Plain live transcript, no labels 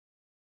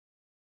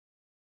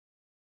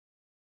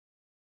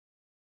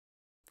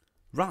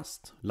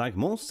Rust, like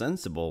most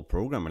sensible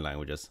programming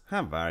languages,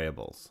 have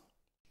variables.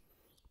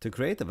 To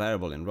create a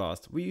variable in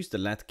Rust, we use the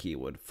let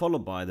keyword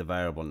followed by the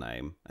variable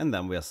name, and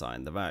then we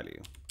assign the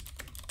value.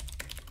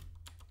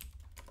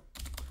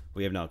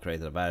 We have now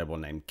created a variable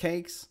named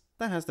cakes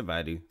that has the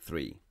value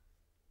 3.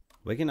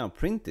 We can now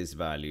print this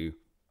value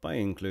by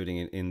including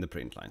it in the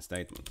printline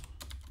statement.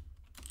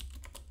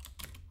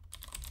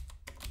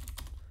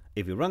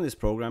 If we run this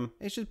program,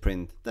 it should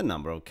print the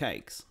number of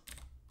cakes.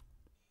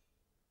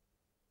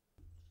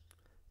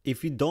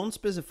 If you don't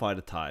specify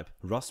the type,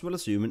 Rust will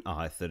assume an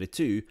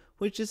i32,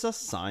 which is a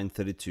signed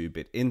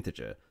 32-bit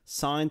integer.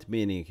 Signed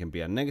meaning it can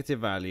be a negative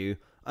value,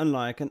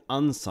 unlike an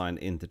unsigned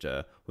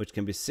integer, which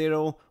can be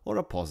 0 or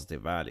a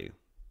positive value.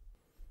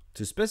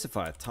 To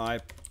specify a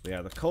type, we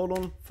add a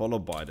colon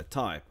followed by the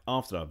type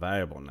after our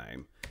variable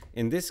name.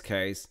 In this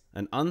case,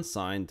 an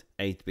unsigned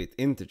 8-bit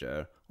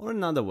integer, or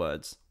in other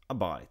words, a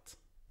byte.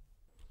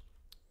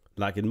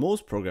 Like in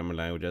most programming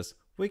languages,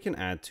 we can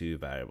add two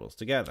variables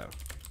together.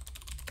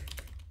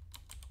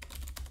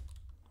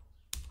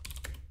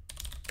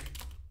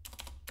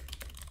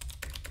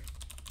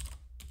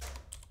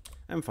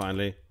 And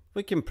finally,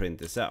 we can print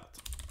this out.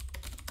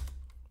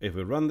 If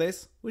we run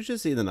this, we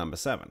should see the number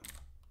 7.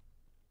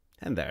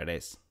 And there it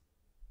is.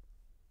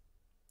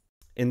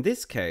 In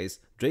this case,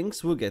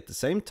 drinks will get the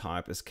same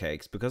type as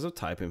cakes because of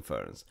type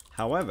inference.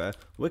 However,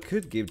 we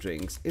could give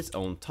drinks its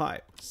own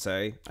type,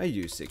 say a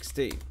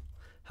U16.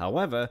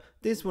 However,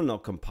 this will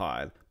not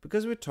compile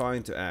because we're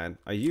trying to add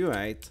a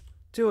U8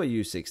 to a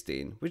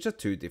U16, which are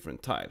two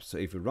different types. So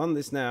if we run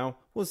this now,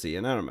 we'll see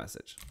an error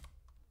message.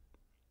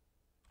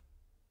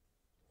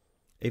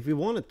 If we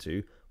wanted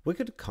to, we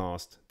could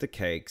cast the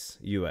cakes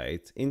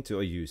U8 into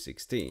a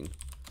U16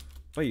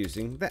 by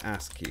using the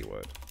as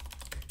keyword.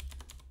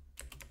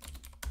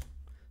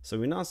 So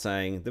we're now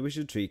saying that we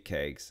should treat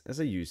cakes as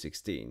a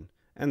U16,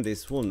 and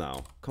this will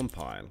now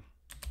compile,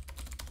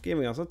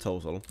 giving us a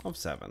total of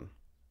 7.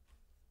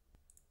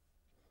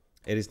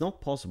 It is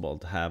not possible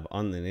to have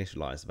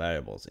uninitialized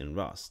variables in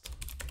Rust.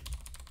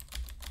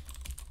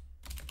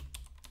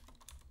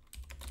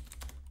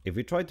 If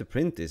we try to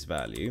print this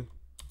value,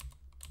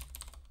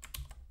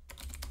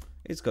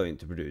 it's going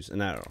to produce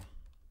an error.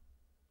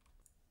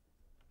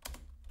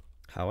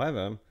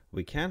 However,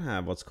 we can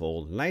have what's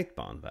called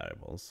Lightbound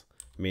variables,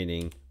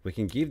 meaning we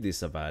can give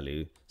this a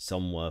value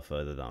somewhere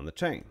further down the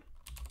chain.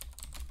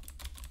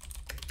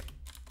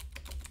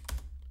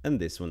 And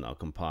this will now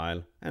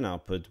compile and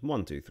output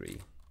 1, 2, 3.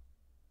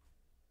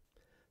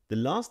 The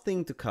last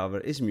thing to cover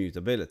is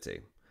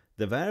mutability.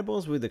 The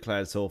variables we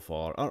declared so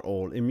far are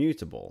all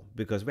immutable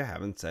because we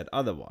haven't said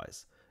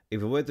otherwise.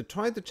 If we were to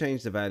try to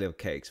change the value of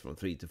cakes from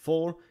 3 to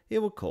 4, it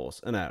would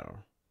cause an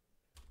error.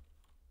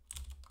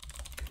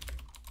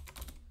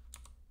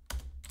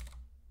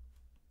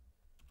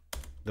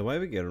 The way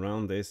we get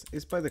around this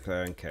is by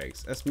declaring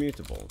cakes as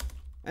mutable,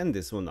 and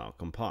this will now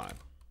compile.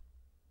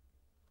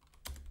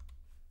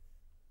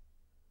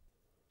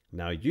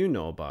 Now you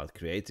know about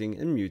creating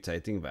and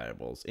mutating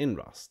variables in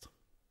Rust.